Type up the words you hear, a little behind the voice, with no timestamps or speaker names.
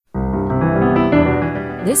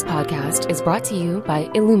This podcast is brought to you by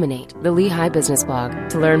Illuminate, the Lehigh Business Blog.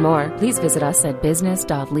 To learn more, please visit us at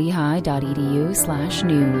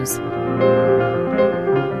business.lehigh.edu/news.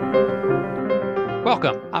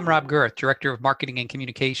 Welcome. I'm Rob Girth, Director of Marketing and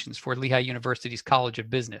Communications for Lehigh University's College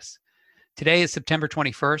of Business. Today is September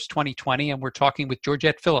 21st, 2020, and we're talking with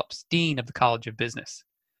Georgette Phillips, Dean of the College of Business.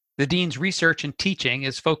 The Dean's research and teaching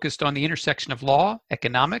is focused on the intersection of law,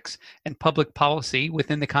 economics, and public policy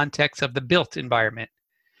within the context of the built environment.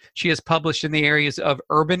 She has published in the areas of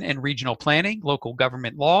urban and regional planning, local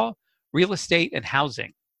government law, real estate, and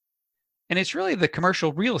housing. And it's really the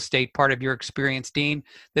commercial real estate part of your experience, Dean,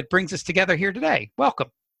 that brings us together here today. Welcome.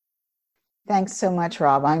 Thanks so much,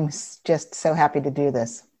 Rob. I'm just so happy to do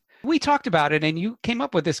this. We talked about it, and you came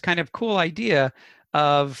up with this kind of cool idea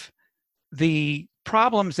of the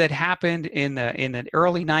problems that happened in the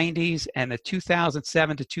early 90s and the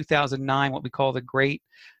 2007 to 2009, what we call the Great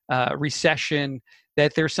Recession,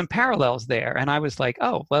 that there's some parallels there. And I was like,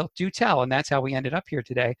 oh, well, do tell. And that's how we ended up here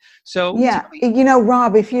today. So yeah,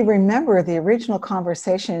 Rob, if you remember, the original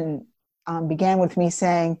conversation began with me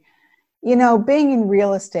saying, being in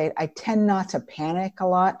real estate, I tend not to panic a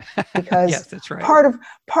lot because yes, that's right.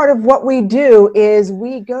 part of what we do is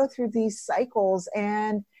we go through these cycles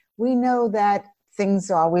and we know that things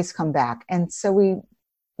always come back. And so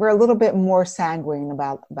we're a little bit more sanguine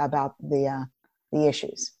about the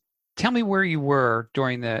issues. Tell me where you were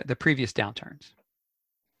during the previous downturns.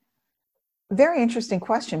 Very interesting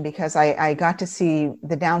question, because I got to see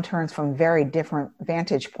the downturns from very different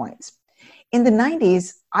vantage points. In the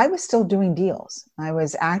 90s, I was still doing deals. I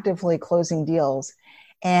was actively closing deals.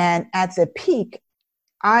 And at the peak,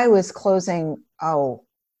 I was closing, a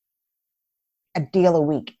deal a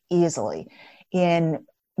week easily in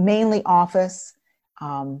mainly office,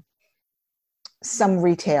 some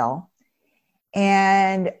retail.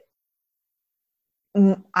 And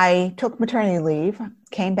I took maternity leave,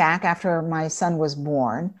 came back after my son was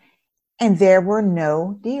born, and there were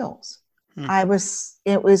no deals.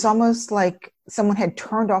 It was almost like someone had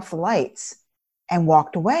turned off the lights and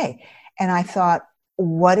walked away. And I thought,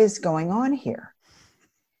 what is going on here?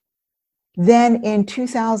 Then in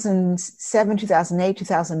 2007, 2008,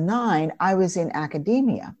 2009, I was in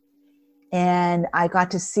academia. And I got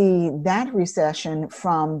to see that recession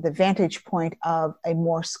from the vantage point of a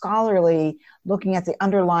more scholarly, looking at the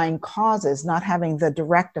underlying causes, not having the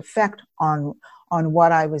direct effect on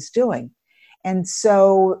what I was doing. And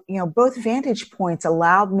so, both vantage points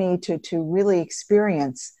allowed me to really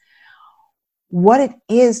experience what it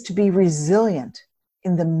is to be resilient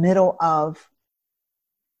in the middle of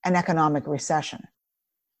an economic recession.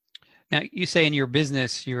 Now, you say in your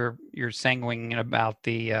business, you're sanguine about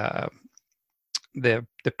the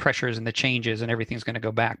pressures and the changes and everything's going to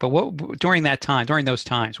go back. But during those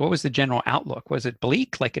times, what was the general outlook? Was it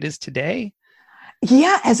bleak like it is today?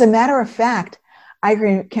 Yeah, as a matter of fact, I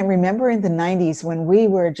can remember in the 90s when we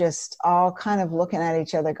were just all kind of looking at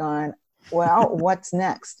each other going, well, what's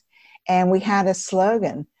next? And we had a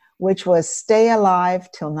slogan, which was stay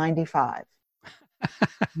alive till 95.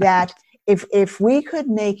 That if we could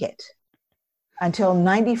make it until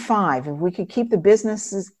 95, if we could keep the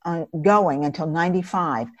businesses going until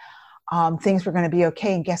 95, things were going to be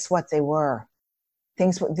okay. And guess what? They were.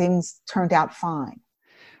 Things turned out fine.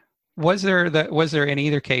 Was there in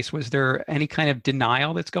either case, was there any kind of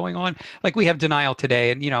denial that's going on? Like we have denial today,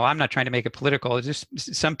 and I'm not trying to make it political. It's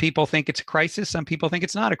just some people think it's a crisis, some people think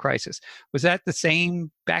it's not a crisis. Was that the same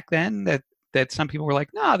back then, that some people were like,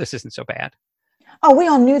 no, this isn't so bad? Oh, we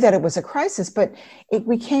all knew that it was a crisis, but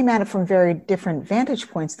we came at it from very different vantage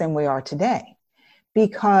points than we are today.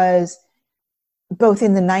 Because both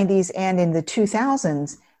in the 90s and in the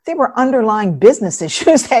 2000s, there were underlying business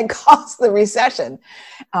issues that caused the recession.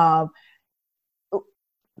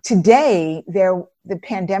 Today, the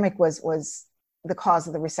pandemic was the cause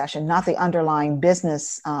of the recession, not the underlying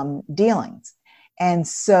business dealings. And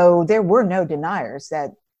so there were no deniers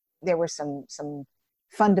that there were some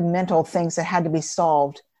fundamental things that had to be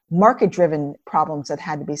solved, market-driven problems that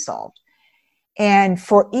had to be solved. And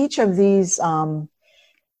for each of these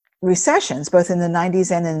recessions, both in the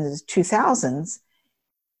 90s and in the 2000s,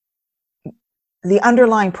 the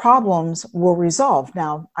underlying problems were resolved.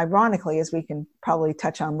 Now, ironically, as we can probably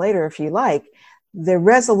touch on later if you like, the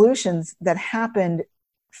resolutions that happened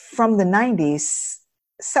from the 90s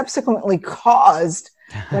subsequently caused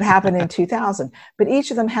what happened in 2000. But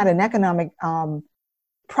each of them had an economic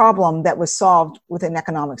problem that was solved with an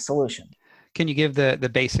economic solution. Can you give the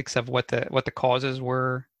basics of what the causes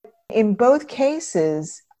were? In both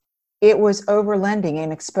cases, it was overlending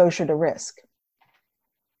and exposure to risk.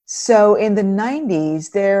 So in the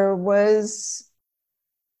 90s, there was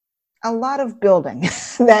a lot of building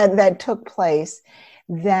that took place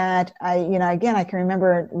that again, I can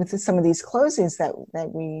remember with some of these closings that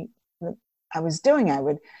I was doing, I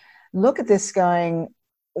would look at this going,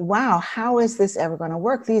 wow, how is this ever going to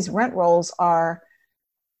work? These rent rolls are,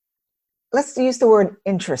 let's use the word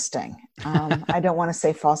interesting. I don't want to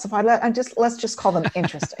say falsified. Let's just call them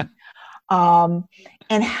interesting.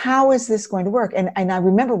 And how is this going to work? And I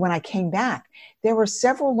remember when I came back, there were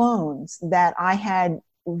several loans that I had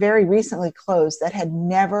very recently closed that had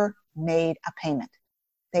never made a payment.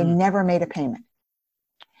 They never made a payment.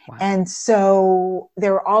 Wow. And so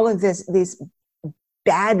there were all of these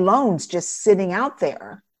bad loans just sitting out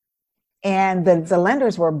there. And the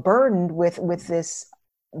lenders were burdened with this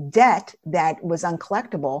debt that was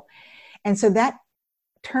uncollectible. And so that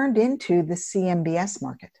turned into the CMBS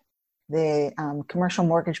market, the commercial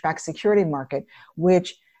mortgage-backed security market,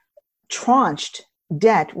 which tranched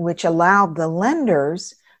debt, which allowed the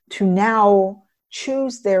lenders to now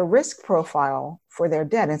choose their risk profile for their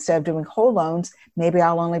debt. Instead of doing whole loans, maybe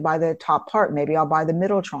I'll only buy the top part, maybe I'll buy the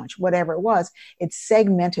middle tranche, whatever it was. It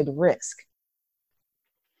segmented risk.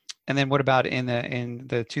 And then what about in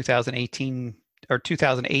the 2018 or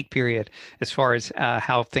 2008 period, as far as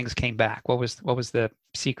how things came back? What was the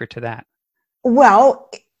secret to that? Well,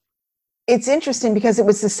 it's interesting because it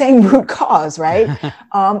was the same root cause, right?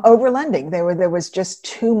 Overlending. There was just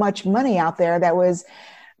too much money out there that was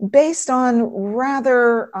based on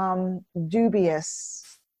rather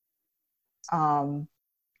dubious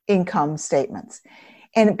income statements.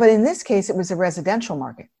 But in this case, it was a residential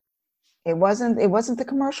market. It wasn't the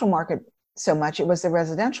commercial market so much, it was the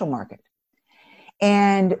residential market.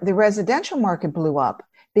 And the residential market blew up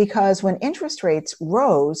because when interest rates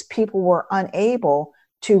rose, people were unable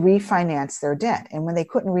to refinance their debt. And when they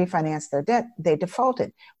couldn't refinance their debt, they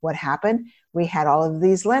defaulted. What happened? We had all of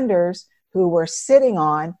these lenders who were sitting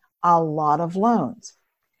on a lot of loans.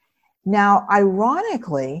 Now,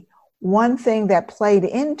 ironically, one thing that played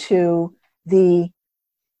into the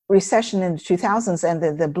recession in the 2000s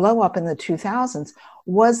and the blow up in the 2000s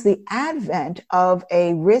was the advent of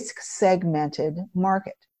a risk segmented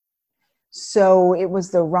market. So it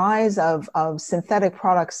was the rise of synthetic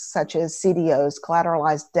products such as CDOs,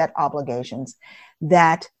 collateralized debt obligations,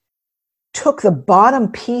 that took the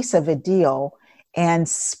bottom piece of a deal and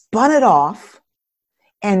spun it off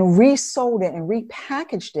and resold it and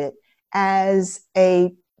repackaged it as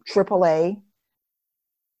a AAA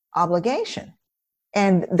obligation.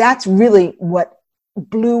 And that's really what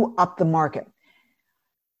blew up the market.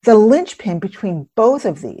 The linchpin between both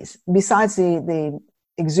of these, besides the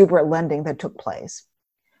exuberant lending that took place,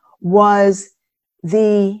 was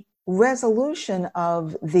the resolution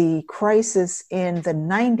of the crisis in the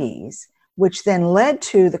 90s, which then led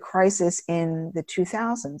to the crisis in the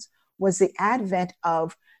 2000s, was the advent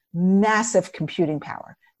of massive computing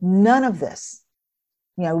power. None of this,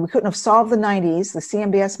 we couldn't have solved the 90s. The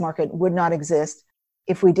CMBS market would not exist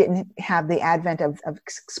if we didn't have the advent of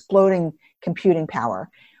exploding computing power,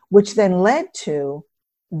 which then led to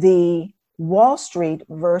the Wall Street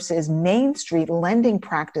versus Main Street lending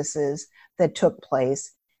practices that took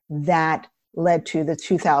place that led to the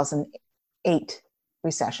 2008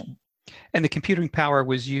 recession. And the computing power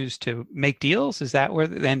was used to make deals? Is that where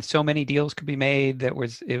then so many deals could be made that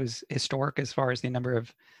it was historic as far as the number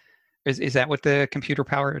of, is that what the computer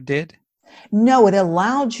power did? No, it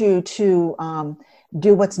allowed you to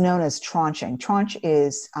do what's known as tranching. Tranche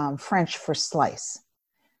is French for slice.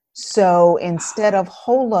 So instead of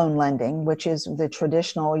whole loan lending, which is the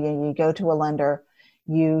traditional, you go to a lender,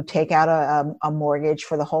 you take out a mortgage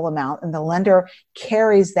for the whole amount, and the lender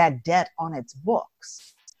carries that debt on its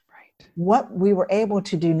books. Right. What we were able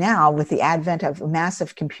to do now with the advent of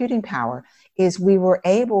massive computing power is we were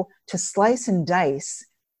able to slice and dice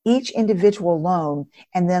each individual loan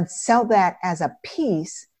and then sell that as a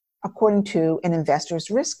piece according to an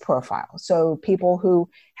investor's risk profile. So people who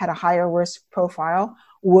had a higher risk profile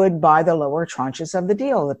would buy the lower tranches of the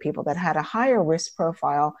deal. The people that had a higher risk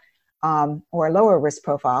profile or a lower risk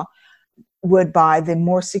profile would buy the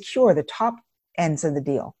more secure, the top ends of the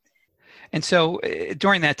deal. And so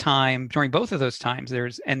during that time, during both of those times,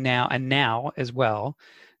 and now as well,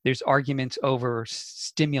 there's arguments over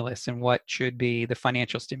stimulus and what should be the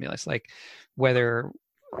financial stimulus, like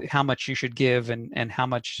how much you should give and how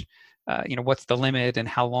much, what's the limit and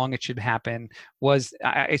how long it should happen.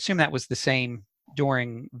 I assume that was the same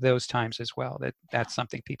during those times as well, that's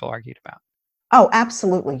something people argued about. Oh,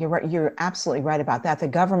 absolutely. You're right. You're absolutely right about that. The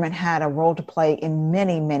government had a role to play in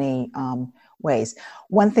many, many ways.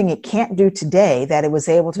 One thing it can't do today that it was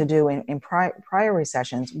able to do in prior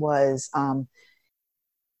recessions was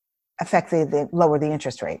affect the lower the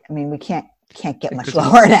interest rate. I mean, we can't get much Because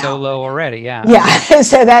lower it's now. so low already. Yeah. Yeah.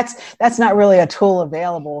 So that's not really a tool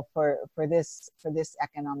available for this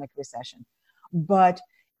economic recession. But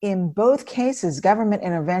in both cases, government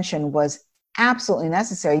intervention was absolutely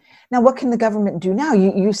necessary. Now, what can the government do now?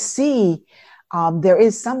 You see, there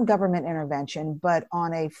is some government intervention, but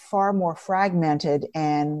on a far more fragmented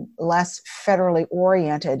and less federally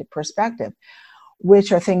oriented perspective,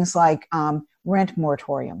 which are things like rent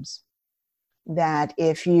moratoriums. That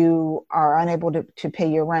if you are unable to pay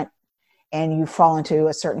your rent and you fall into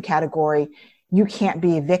a certain category, you can't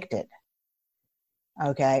be evicted.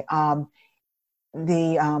 Okay.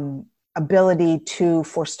 The ability to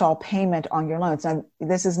forestall payment on your loans. Now,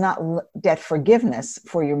 this is not debt forgiveness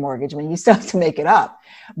for your mortgage. I mean, you still have to make it up.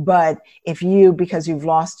 But if you, because you've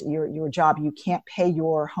lost your job, you can't pay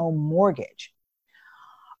your home mortgage.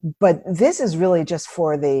 But this is really just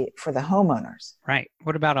for the homeowners. Right.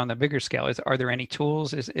 What about on the bigger scale? Are there any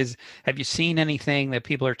tools? Have you seen anything that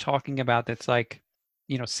people are talking about that's like,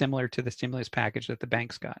 similar to the stimulus package that the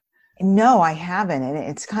banks got? No, I haven't, and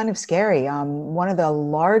it's kind of scary. One of the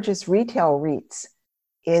largest retail REITs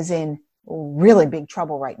is in really big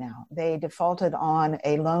trouble right now. They defaulted on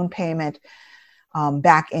a loan payment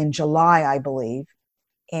back in July, I believe,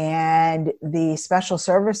 and the special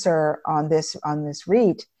servicer on this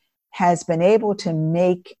REIT has been able to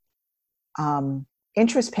make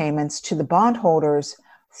interest payments to the bondholders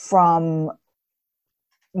from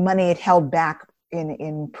money it held back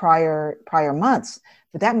in prior months,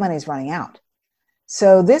 but that money is running out.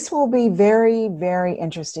 So this will be very, very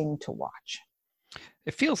interesting to watch.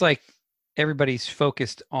 It feels like everybody's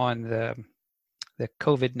focused on the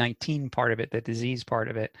COVID-19 part of it, the disease part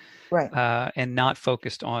of it, right? And not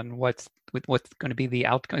focused on what's going to be the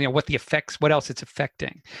outcome, what the effects, what else it's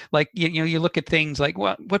affecting. Like, you look at things like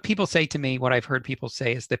what people say to me, what I've heard people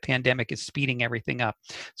say is the pandemic is speeding everything up.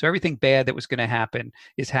 So everything bad that was going to happen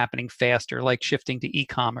is happening faster, like shifting to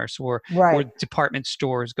e-commerce or department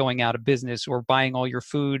stores going out of business, or buying all your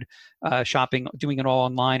food, shopping, doing it all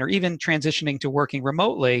online, or even transitioning to working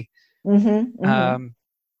remotely. Mm-hmm, mm-hmm.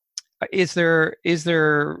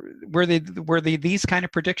 Were they these kind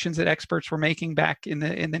of predictions that experts were making back in the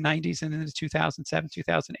 90s and in the 2007,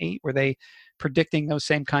 2008? Were they predicting those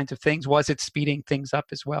same kinds of things? Was it speeding things up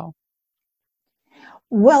as well?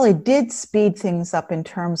 Well, it did speed things up in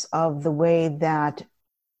terms of the way that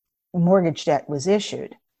mortgage debt was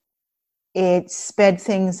issued. It sped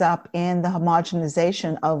things up in the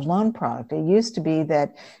homogenization of loan product. It used to be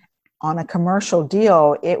that on a commercial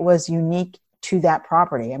deal, it was unique to that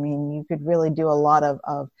property. I mean, you could really do a lot of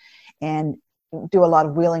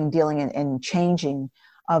wheeling, dealing, and changing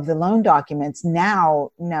of the loan documents.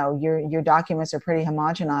 Now, no, your documents are pretty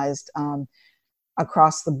homogenized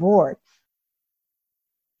across the board.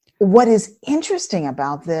 What is interesting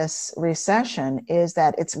about this recession is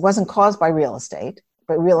that it wasn't caused by real estate,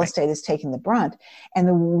 but real estate is taking the brunt. And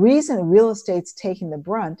the reason real estate's taking the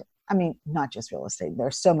brunt, I mean, not just real estate, there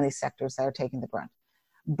are so many sectors that are taking the brunt.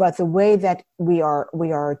 But the way that we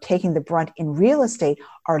are taking the brunt in real estate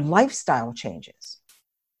are lifestyle changes.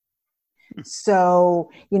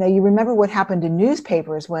 So, you remember what happened to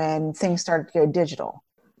newspapers when things started to go digital.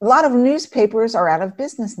 A lot of newspapers are out of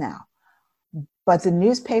business now. But the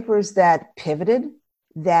newspapers that pivoted,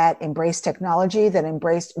 that embraced technology, that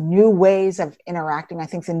embraced new ways of interacting, I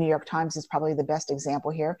think the New York Times is probably the best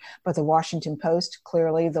example here, but the Washington Post,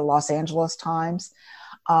 clearly, the Los Angeles Times,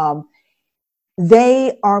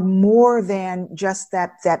 they are more than just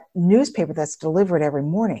that newspaper that's delivered every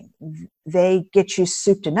morning. They get you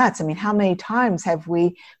soup to nuts. I mean, how many times have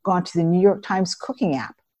we gone to the New York Times cooking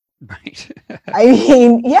app? Right. I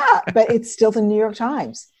mean, yeah, but it's still the New York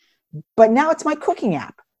Times. But now it's my cooking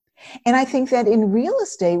app. And I think that in real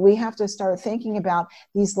estate, we have to start thinking about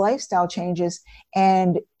these lifestyle changes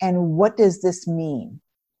and what does this mean?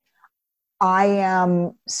 I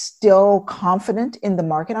am still confident in the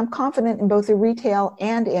market. I'm confident in both the retail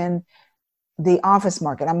and in the office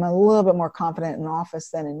market. I'm a little bit more confident in office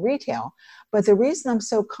than in retail. But the reason I'm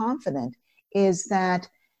so confident is that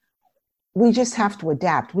we just have to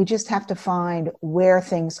adapt. We just have to find where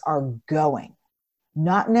things are going.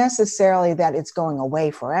 Not necessarily that it's going away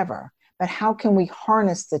forever, but how can we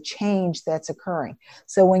harness the change that's occurring?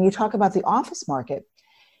 So when you talk about the office market,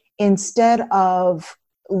 instead of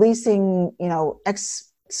leasing,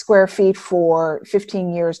 X square feet for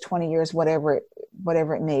 15 years, 20 years, whatever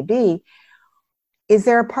it may be, is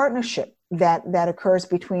there a partnership that occurs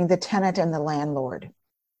between the tenant and the landlord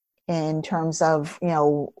in terms of,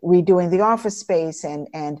 redoing the office space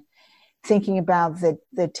and thinking about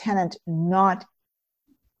the tenant not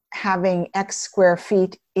having X square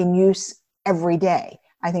feet in use every day.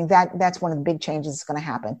 I think that's one of the big changes that's going to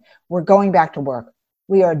happen. We're going back to work.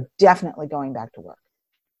 We are definitely going back to work.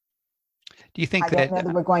 Do you think I don't know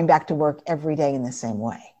that we're going back to work every day in the same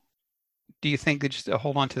way. Do you think that, just to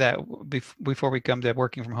hold on to that before we come to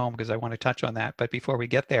working from home, because I want to touch on that, but before we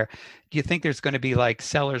get there, do you think there's going to be like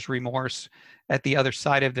seller's remorse at the other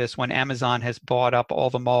side of this when Amazon has bought up all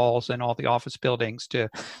the malls and all the office buildings to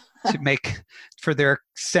make for their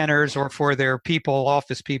centers or for their people,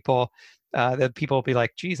 office people, that people will be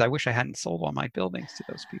like, geez, I wish I hadn't sold all my buildings to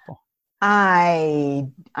those people? I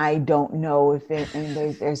don't know if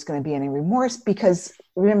there's going to be any remorse, because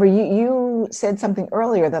remember, you said something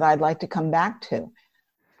earlier that I'd like to come back to.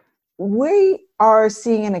 We are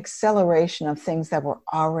seeing an acceleration of things that were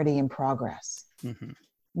already in progress. Mm-hmm.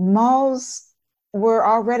 Malls were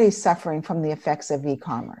already suffering from the effects of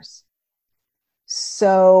e-commerce.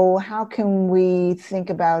 So how can we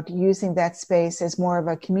think about using that space as more of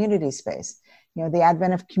a community space? You know, the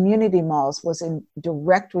advent of community malls was in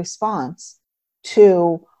direct response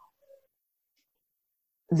to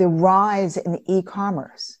the rise in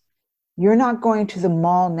e-commerce. You're not going to the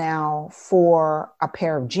mall now for a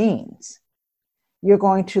pair of jeans. You're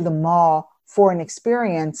going to the mall for an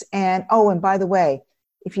experience. And, oh, and by the way,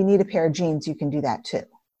 if you need a pair of jeans, you can do that too.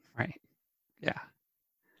 Right. Yeah.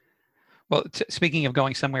 Well, speaking of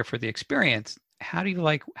going somewhere for the experience, how do you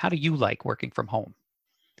like working from home?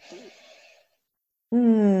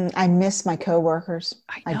 I miss my coworkers.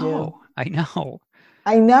 I know.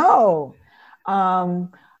 I know.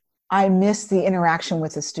 I miss the interaction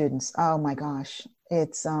with the students. Oh my gosh.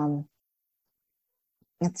 It's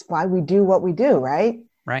why we do what we do, right?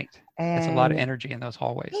 Right. It's a lot of energy in those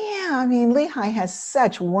hallways. Yeah. I mean, Lehigh has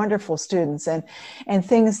such wonderful students, and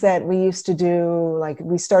things that we used to do, like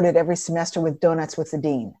we started every semester with donuts with the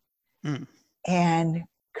dean and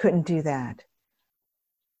couldn't do that.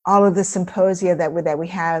 All of the symposia that we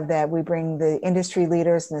have, that we bring the industry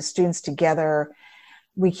leaders and the students together,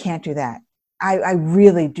 we can't do that. I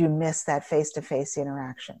really do miss that face-to-face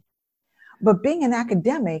interaction. But being an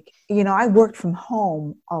academic, you know, I worked from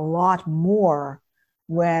home a lot more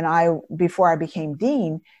before I became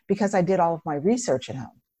dean, because I did all of my research at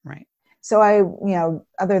home. Right. So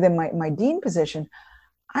other than my dean position,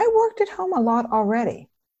 I worked at home a lot already.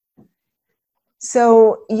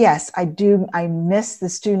 So yes, I do. I miss the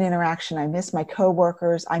student interaction. I miss my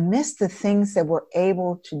coworkers. I miss the things that we're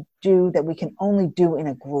able to do that we can only do in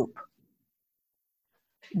a group.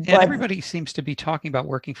 And everybody seems to be talking about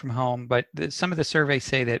working from home, but some of the surveys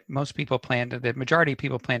say that the majority of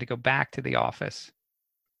people plan to go back to the office.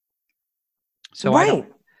 So right.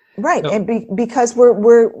 So, And because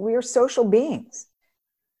we're social beings.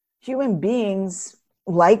 Human beings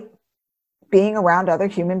like being around other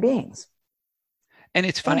human beings. And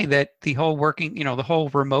it's funny that the whole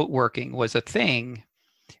remote working was a thing,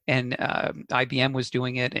 and IBM was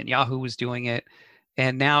doing it, and Yahoo was doing it,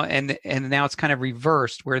 and now it's kind of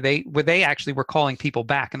reversed, where they actually were calling people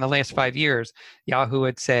back in the last 5 years. Yahoo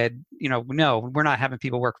had said, no, we're not having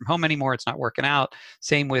people work from home anymore. It's not working out.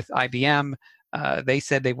 Same with IBM. They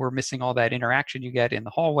said they were missing all that interaction you get in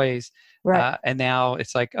the hallways. Right. And now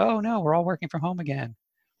it's like, oh no, we're all working from home again.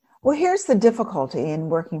 Well, here's the difficulty in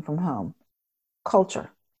working from home. Culture.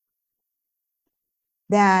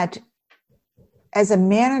 That as a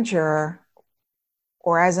manager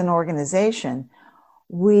or as an organization,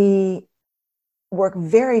 we work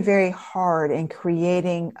very, very hard in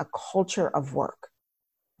creating a culture of work,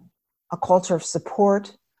 a culture of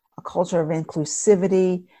support, a culture of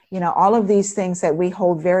inclusivity, all of these things that we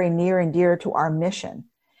hold very near and dear to our mission,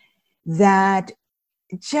 that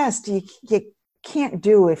just you can't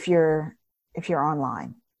do if you're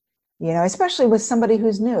online. Especially with somebody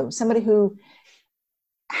who's new, somebody who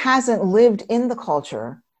hasn't lived in the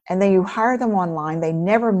culture, and then you hire them online, they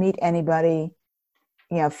never meet anybody,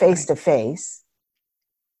 face to face.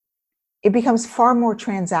 It becomes far more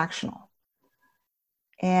transactional.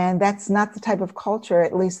 And that's not the type of culture,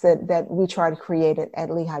 at least that we try to create at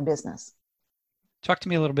Lehigh Business. Talk to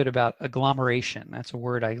me a little bit about agglomeration. That's a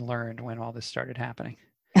word I learned when all this started happening.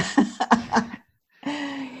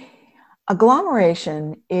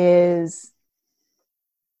 Agglomeration is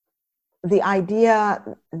the idea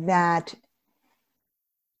that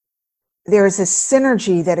there is a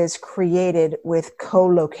synergy that is created with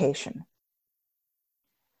co-location.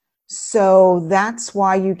 So that's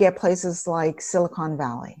why you get places like Silicon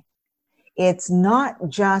Valley. It's not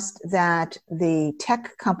just that the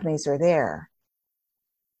tech companies are there.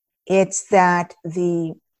 It's that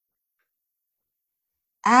the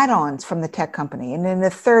add-ons from the tech company, and then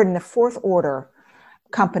the third and the fourth order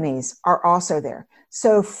companies are also there.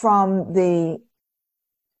 So from the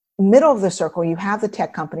middle of the circle, you have the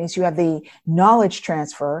tech companies, you have the knowledge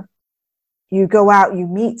transfer. You go out, you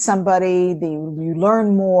meet somebody, you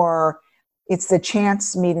learn more. It's the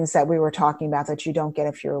chance meetings that we were talking about that you don't get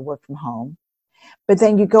if you're work from home. But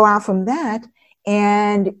then you go out from that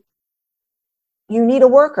and you need a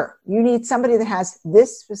worker. You need somebody that has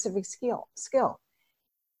this specific skill.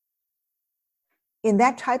 In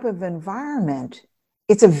that type of environment,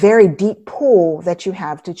 it's a very deep pool that you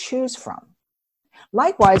have to choose from.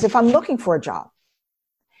 Likewise, if I'm looking for a job,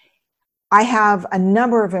 I have a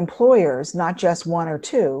number of employers, not just one or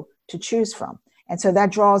two, to choose from. And so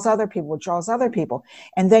that draws other people,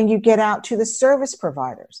 And then you get out to the service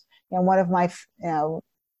providers. And one of my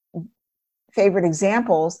favorite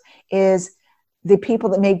examples is the people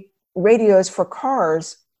that make radios for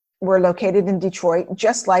cars were located in Detroit,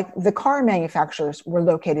 just like the car manufacturers were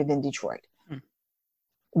located in Detroit.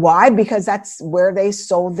 Why? Because that's where they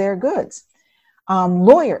sold their goods.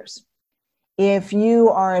 Lawyers. If you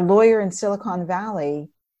are a lawyer in Silicon Valley,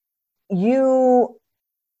 you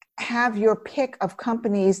have your pick of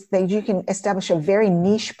companies that you can establish a very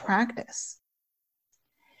niche practice.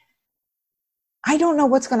 I don't know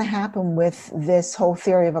what's going to happen with this whole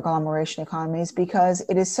theory of agglomeration economies because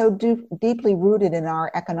it is so deeply rooted in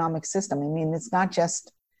our economic system. I mean, it's not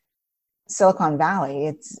just Silicon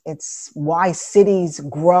Valley. It's why cities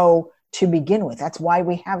grow to begin with. That's why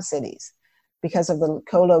we have cities, because of the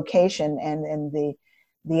co-location and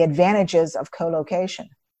the advantages of co-location.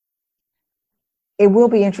 It will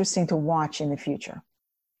be interesting to watch in the future.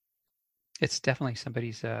 It's definitely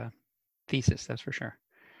somebody's thesis, that's for sure.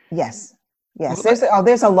 Yes.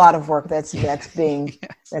 There's a lot of work that's being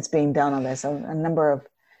that's being done on this. A number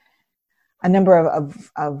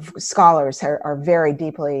of scholars are very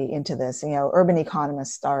deeply into this. Urban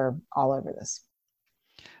economists are all over this.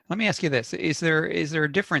 Let me ask you this: Is there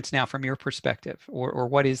a difference now from your perspective, or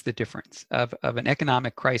what is the difference of an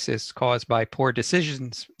economic crisis caused by poor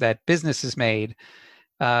decisions that businesses made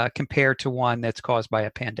compared to one that's caused by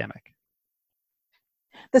a pandemic?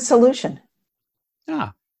 The solution.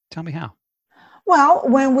 Tell me how. Well,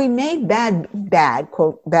 when we made bad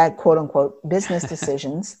quote unquote business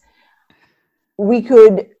decisions, we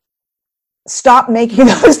could stop making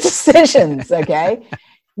those decisions. Okay.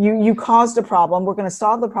 You caused a problem. We're going to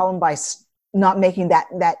solve the problem by not making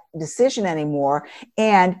that decision anymore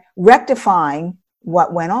and rectifying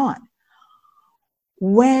what went on.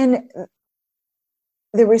 When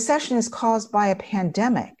the recession is caused by a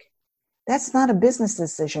pandemic, that's not a business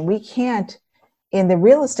decision. We can't, in the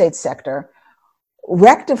real estate sector,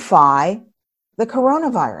 rectify the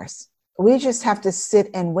coronavirus. We just have to sit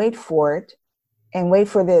and wait for it and wait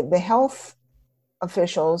for the health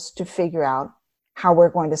officials to figure out how we're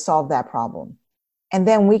going to solve that problem. And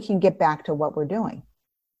then we can get back to what we're doing.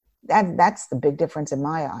 That's the big difference in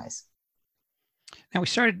my eyes. Now, we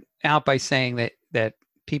started out by saying that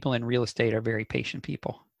people in real estate are very patient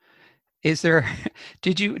people. Do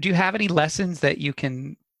you have any lessons that you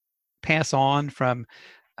can pass on from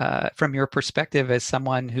your perspective as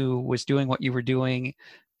someone who was doing what you were doing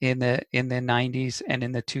in the 90s and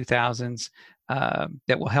in the 2000s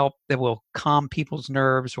that will calm people's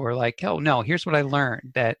nerves, or like, oh no, here's what I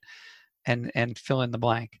learned and fill in the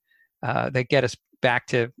blank that get us back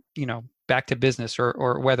to business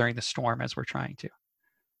or weathering the storm as we're trying to?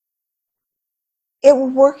 It will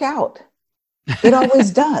work out. It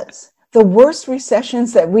always does. The worst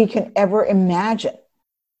recessions that we can ever imagine,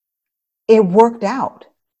 it worked out.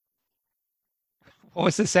 What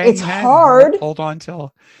was the saying? It's hard. Hold on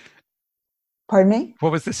till. Pardon me?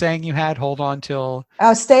 What was the saying you had? Hold on till.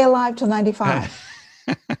 Stay alive till 95.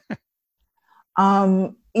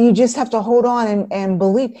 You just have to hold on and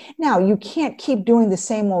believe. Now, you can't keep doing the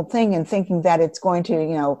same old thing and thinking that it's going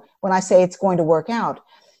to, when I say it's going to work out,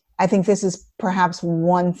 I think this is perhaps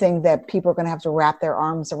one thing that people are going to have to wrap their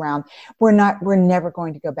arms around. We're never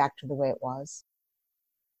going to go back to the way it was.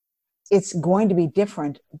 It's going to be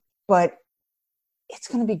different, but it's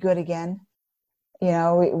going to be good again.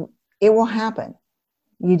 It will happen.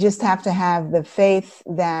 You just have to have the faith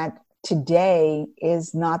that today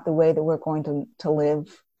is not the way that we're going to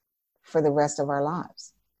live for the rest of our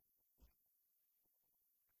lives.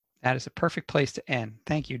 That is a perfect place to end.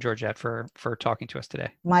 Thank you, Georgette, for talking to us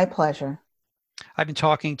today. My pleasure. I've been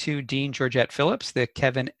talking to Dean Georgette Phillips, the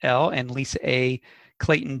Kevin L. and Lisa A.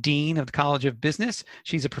 Clayton Dean of the College of Business.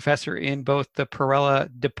 She's a professor in both the Perella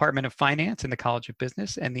Department of Finance in the College of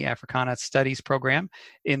Business and the Africana Studies program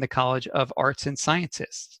in the College of Arts and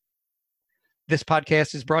Sciences. This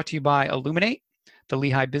podcast is brought to you by Illuminate, the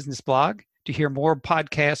Lehigh Business Blog. To hear more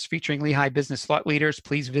podcasts featuring Lehigh business thought leaders,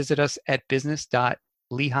 please visit us at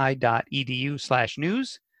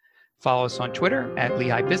business.lehigh.edu/news. Follow us on Twitter at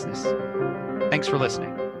Lehigh Business. Thanks for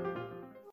listening.